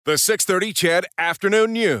The 6:30 CHED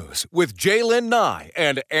Afternoon News with Jaylen Nye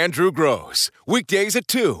and Andrew Gross. Weekdays at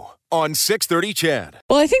 2 on 6:30 CHED.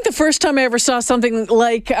 Well, I think the first time I ever saw something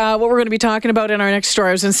like what we're going to be talking about in our next story,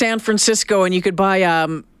 I was in San Francisco, and you could buy a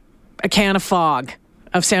can of fog,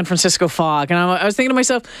 of San Francisco fog. And I was thinking to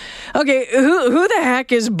myself, okay, who the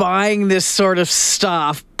heck is buying this sort of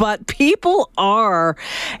stuff? But people are.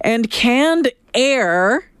 And canned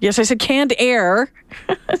air, yes, I said canned air,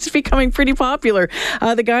 it's becoming pretty popular.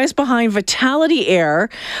 The guys behind Vitality Air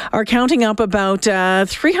are counting up about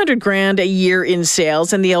 $300,000 a year in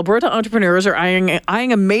sales, and the Alberta entrepreneurs are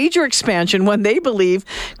eyeing a major expansion, one they believe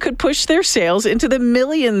could push their sales into the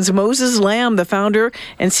millions. Moses Lam, the founder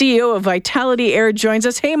and CEO of Vitality Air, joins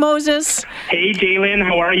us. Hey, Moses. Hey, Jaylen.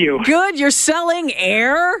 How are you? Good. You're selling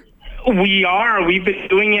air? We are. We've been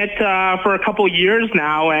doing it for a couple years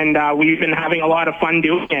now, and we've been having a lot of fun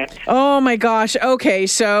doing it. Oh my gosh. Okay,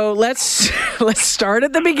 so let's start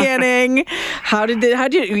at the beginning. How did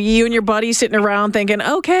you and your buddy sitting around thinking,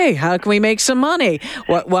 okay, how can we make some money?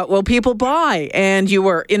 What will people buy? And you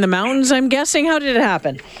were in the mountains, I'm guessing. How did it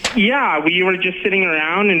happen? Yeah, we were just sitting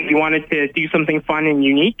around, and we wanted to do something fun and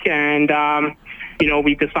unique, and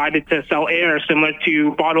we decided to sell air similar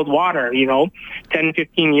to bottled water. 10,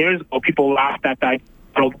 15 years ago, people laughed at that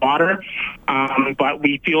bottled water. But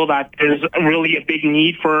we feel that there's really a big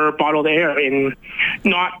need for bottled air in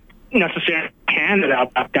not necessarily Canada,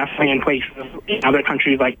 but definitely in places in other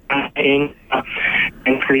countries like India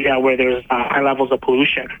and Korea where there's high levels of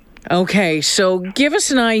pollution. Okay, so give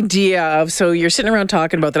us an idea of, so you're sitting around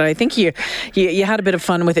talking about that. I think you had a bit of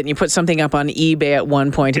fun with it, and you put something up on eBay at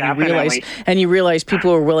one point, and you realized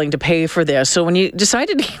people were willing to pay for this. So when you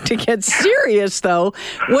decided to get serious, though,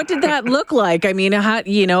 what did that look like? I mean, how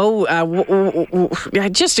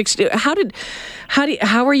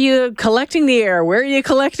are you collecting the air? Where are you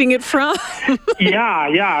collecting it from?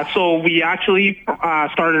 Yeah. So we actually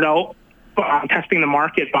started out testing the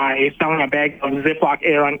market by selling a bag of Ziploc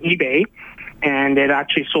air on eBay, and it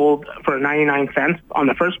actually sold for 99 cents on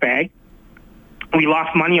the first bag. We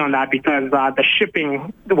lost money on that because the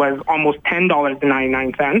shipping was almost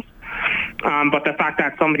 $10.99. But the fact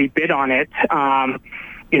that somebody bid on it,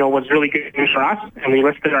 was really good news for us. And we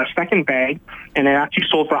listed our second bag, and it actually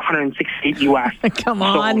sold for $168 US. Come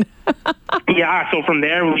on. So from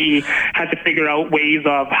there, we had to figure out ways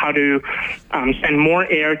of how to send more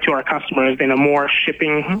air to our customers in a more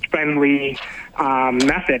shipping-friendly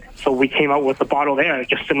method. So we came out with the bottled air,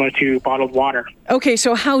 just similar to bottled water. Okay,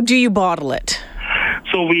 so how do you bottle it?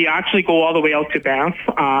 So we actually go all the way out to Banff.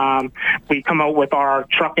 We come out with our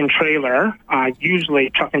truck and trailer, usually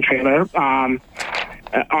truck and trailer.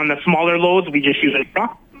 On the smaller loads, we just use a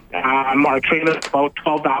truck. Our trailer is about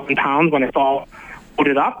 12,000 pounds when it's all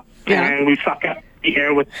loaded up. Yeah. And we suck up the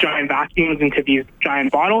air with giant vacuums into these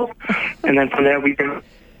giant bottles. And then from there, we bring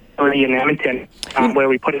in Edmonton, where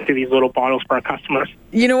we put it through these little bottles for our customers.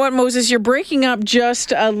 You know what, Moses? You're breaking up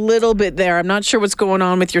just a little bit there. I'm not sure what's going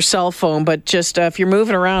on with your cell phone, but just if you're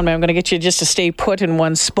moving around, I'm going to get you just to stay put in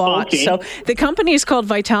one spot. Okay. So the company is called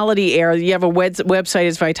Vitality Air. You have a website,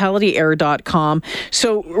 it's vitalityair.com.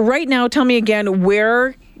 So right now, tell me again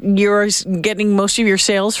where you're getting most of your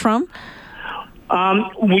sales from?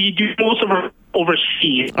 We do most of our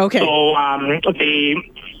overseas. Okay. So they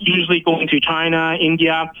usually go into China,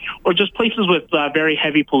 India, or just places with very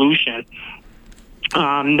heavy pollution.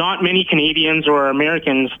 Not many Canadians or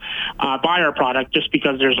Americans buy our product just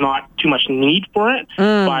because there's not too much need for it.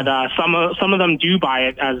 But some of them do buy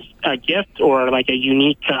it as a gift or like a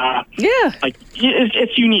unique. Like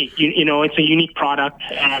it's unique. It's a unique product,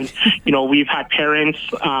 and we've had parents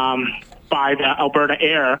buy the Alberta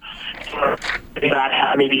Air that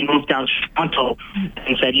have maybe moved down to Toronto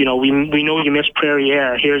and said, we know you miss prairie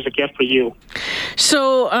air. Here's a gift for you.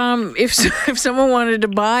 So if someone wanted to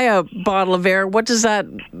buy a bottle of air, what does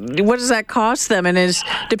that cost them? And is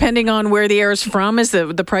depending on where the air is from, is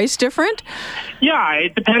the price different? Yeah,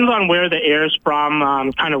 it depends on where the air is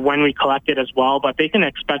from, kind of when we collect it as well. But they can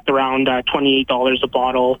expect around $28 a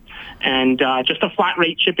bottle, and just a flat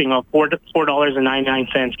rate shipping of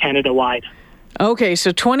 $4.99 Canada-wide. Okay,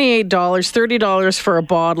 so $28, $30 for a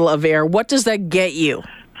bottle of air. What does that get you?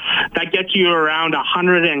 That gets you around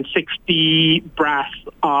 160 breaths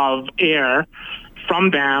of air from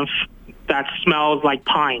Banff that smells like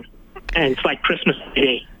pine, and it's like Christmas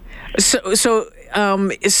Day. So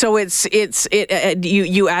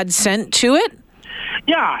you add scent to it?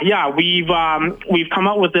 Yeah. We've come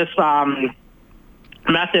up with this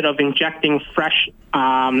method of injecting fresh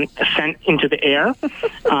scent into the air,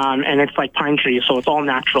 and it's like pine trees, so it's all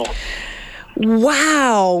natural.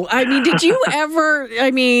 Wow. I mean, didn't you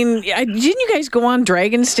guys go on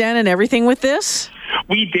Dragon's Den and everything with this?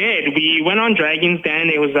 We did. We went on Dragon's Den.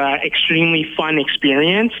 It was an extremely fun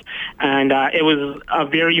experience, and it was a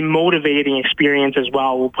very motivating experience as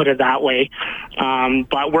well, we'll put it that way.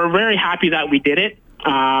 But we're very happy that we did it.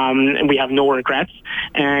 And we have no regrets.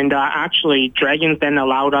 And actually, Dragon's Den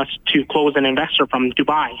allowed us to close an investor from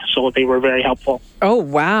Dubai, so they were very helpful. Oh,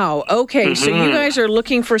 wow. Okay, so you guys are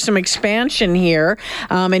looking for some expansion here,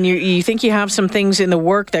 and you think you have some things in the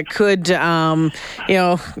work that could,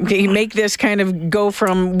 make this kind of go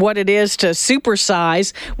from what it is to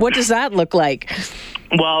supersize. What does that look like?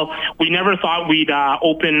 Well, we never thought we'd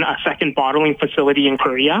open a second bottling facility in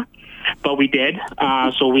Korea, but we did.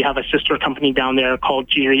 So we have a sister company down there called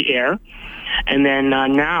Jiri Air. And then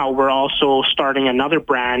now we're also starting another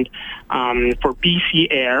brand for BC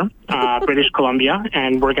Air, British Columbia,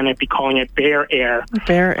 and we're going to be calling it Bear Air.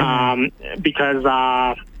 Bear Air. Because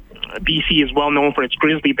BC is well known for its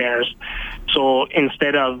grizzly bears. So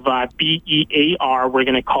instead of BEAR, we're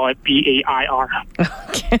going to call it BAIR.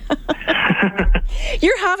 Okay.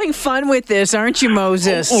 You're having fun with this, aren't you,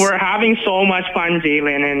 Moses? We're having so much fun,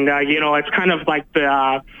 Jalen, and it's kind of like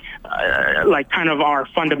the kind of our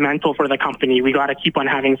fundamental for the company. We got to keep on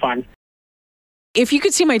having fun. If you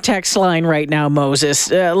could see my text line right now,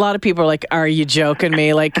 Moses, a lot of people are like, "Are you joking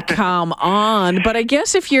me?" Like, come on. But I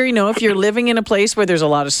guess if you're living in a place where there's a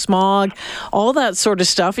lot of smog, all that sort of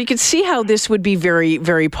stuff, you could see how this would be very,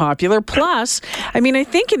 very popular. Plus, I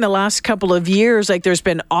think in the last couple of years, like there's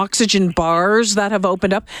been oxygen bars that have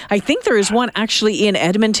opened up. I think there is one actually in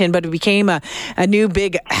Edmonton, but it became a new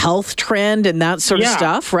big health trend and that sort of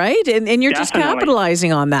stuff, right? And you're just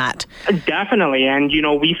capitalizing on that. Definitely. And,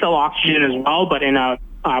 we sell oxygen as well, but in a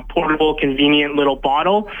portable, convenient little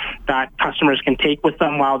bottle that customers can take with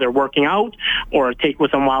them while they're working out or take with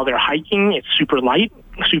them while they're hiking. It's super light,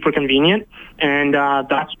 super convenient, and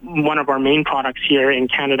that's one of our main products here in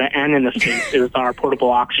Canada and in the States is our portable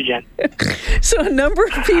oxygen. So a number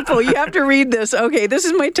of people, you have to read this. Okay, this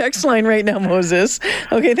is my text line right now, Moses.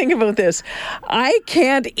 Okay, think about this. I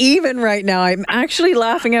can't even right now. I'm actually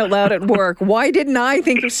laughing out loud at work. Why didn't I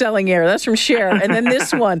think of selling air? That's from Cher. And then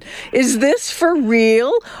this one. Is this for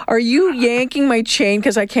real? Are you yanking my chain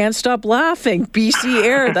because I can't stop laughing? BC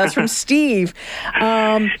Air. That's from Steve.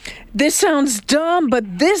 This sounds dumb,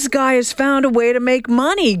 but this guy has found a way to make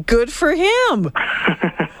money. Good for him.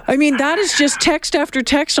 That is just text after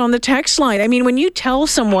text on the text line. When you tell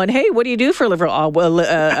someone, hey, what do you do for a living?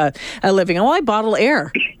 A living. Oh, I bottle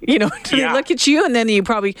air. They look at you and then you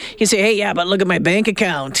say, hey, yeah, but look at my bank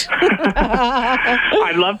account.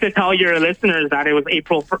 I'd love to tell your listeners that it was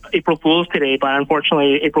April Fool's today, but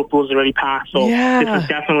unfortunately April Fool's already passed. So This is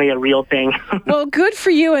definitely a real thing. Well, good for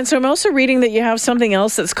you. And so I'm also reading that you have something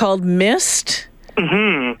else that's called Mist.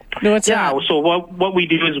 Mm-hmm. What's that? So what we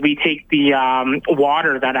do is we take the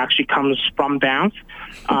water that actually comes from Banff,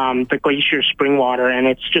 the glacier spring water, and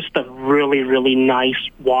it's just a really, really nice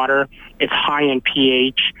water. It's high in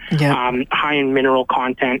pH, high in mineral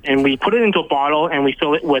content, and we put it into a bottle and we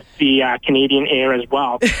fill it with the Canadian Air as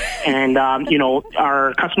well. And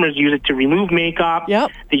our customers use it to remove makeup.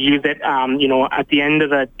 Yep. They use it, at the end of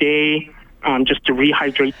the day. Just to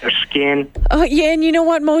rehydrate their skin. And you know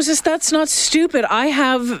what, Moses? That's not stupid. I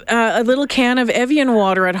have a little can of Evian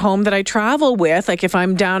water at home that I travel with, like if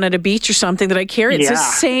I'm down at a beach or something that I carry. It's the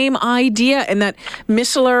same idea. And that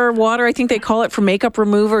micellar water, I think they call it, for makeup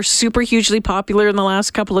remover, super hugely popular in the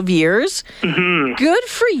last couple of years. Mm-hmm. Good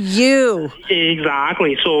for you.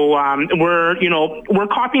 Exactly. So we're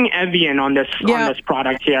copying Evian on this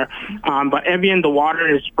product here. But Evian, the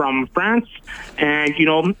water is from France, and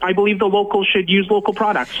I believe the local should use local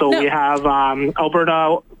products. So we have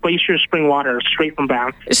Alberta glacier spring water straight from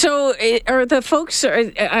Banff. So are the folks,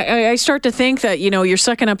 I start to think that, you're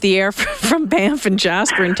sucking up the air from Banff and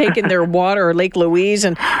Jasper and taking their water, or Lake Louise,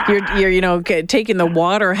 and you're taking the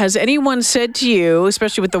water. Has anyone said to you,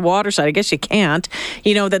 especially with the water side, I guess you can't,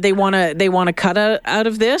 that they want to cut out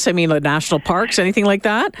of this? Like national parks, anything like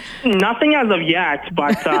that? Nothing as of yet,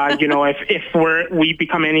 but if we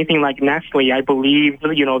become anything like Nestle, I believe,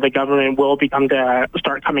 the government will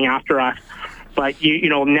start coming after us. But,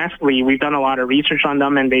 Nestle, we've done a lot of research on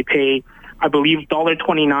them, and they pay, I believe,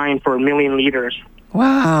 $1.29 for 1 million liters.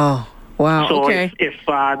 Wow. So okay. if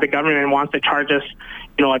the government wants to charge us,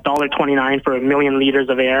 $1.29 for 1 million liters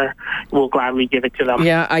of air, we'll gladly give it to them.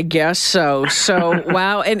 Yeah, I guess so. So,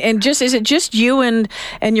 wow. And is it just you and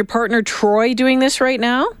your partner, Troy, doing this right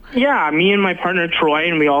now? Yeah, me and my partner, Troy,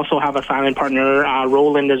 and we also have a silent partner,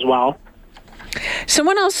 Roland, as well.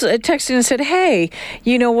 Someone else texted and said, hey,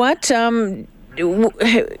 you know what?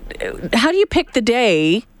 how do you pick the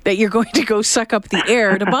day that you're going to go suck up the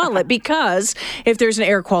air to bottle it? Because if there's an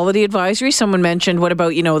air quality advisory, someone mentioned, what about,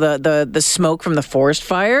 the smoke from the forest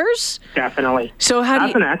fires? Definitely. So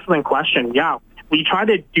that's an excellent question. Yeah. We try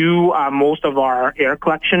to do most of our air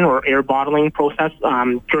collection or air bottling process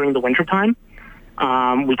during the wintertime.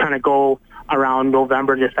 We kind of go around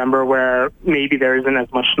November, December, where maybe there isn't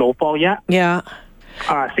as much snowfall yet. Yeah.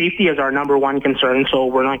 Safety is our number one concern, so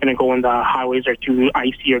we're not going to go when the highways are too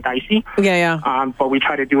icy or dicey. Yeah. But we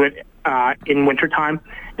try to do it in wintertime.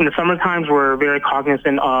 In the summer times, we're very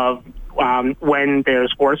cognizant of when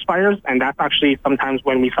there's forest fires, and that's actually sometimes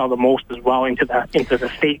when we sell the most as well into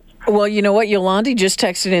the States. Well, you know what? Yolandi just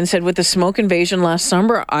texted in and said, with the smoke invasion last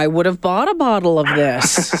summer, I would have bought a bottle of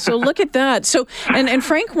this. So look at that. So, and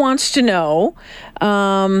Frank wants to know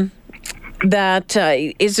that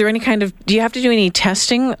is there any kind of, do you have to do any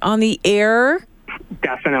testing on the air?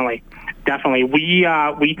 Definitely.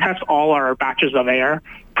 We test all our batches of air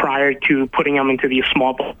prior to putting them into these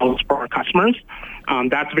small bottles for our customers.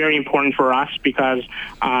 That's very important for us because,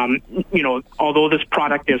 although this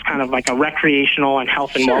product is kind of like a recreational and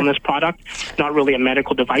health and wellness product, not really a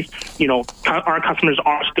medical device, our customers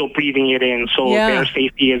are still breathing it in. So their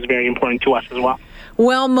safety is very important to us as well.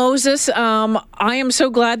 Well, Moses, I am so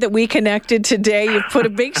glad that we connected today. You've put a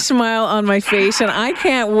big smile on my face, and I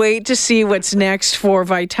can't wait to see what's next for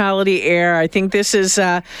Vitality Air. I think this is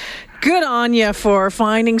good on you for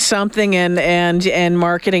finding something and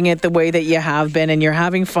marketing it the way that you have been, and you're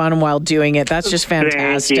having fun while doing it. That's just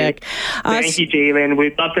fantastic. Thank you, Jalen.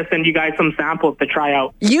 We'd love to send you guys some samples to try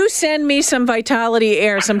out. You send me some Vitality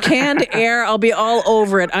Air, some canned air. I'll be all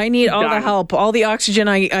over it. I need all the help, all the oxygen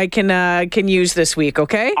I can use this week,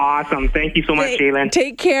 okay? Awesome. Thank you so much, Jalen.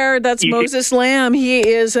 Take care. That's Moses Lam. He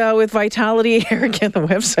is with Vitality Air. Again, the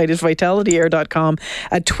website is vitalityair.com.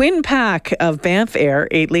 A twin pack of Banff Air,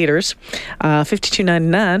 8 liters.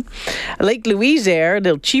 $52.99. Lake Louise Air, a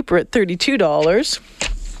little cheaper at $32.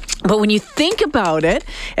 But when you think about it,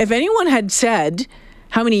 if anyone had said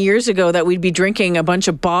how many years ago that we'd be drinking a bunch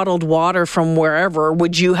of bottled water from wherever,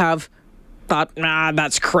 would you have thought,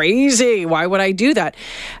 that's crazy. Why would I do that?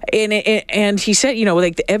 And he said,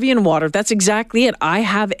 like the Evian water, that's exactly it. I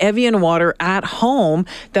have Evian water at home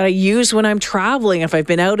that I use when I'm traveling. If I've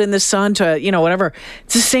been out in the sun to, whatever,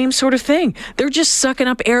 it's the same sort of thing. They're just sucking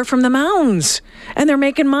up air from the mountains and they're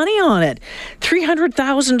making money on it.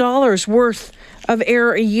 $300,000 worth of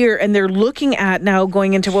air a year, and they're looking at now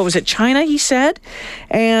going into, China, he said,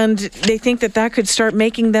 and they think that could start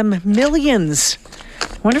making them millions.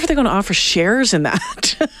 I wonder if they're going to offer shares in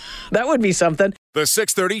that. That would be something. The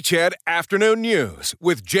 6:30 CHED Afternoon News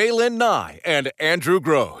with Jalen Nye and Andrew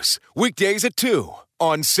Gross. Weekdays at 2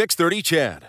 on 6:30 CHED.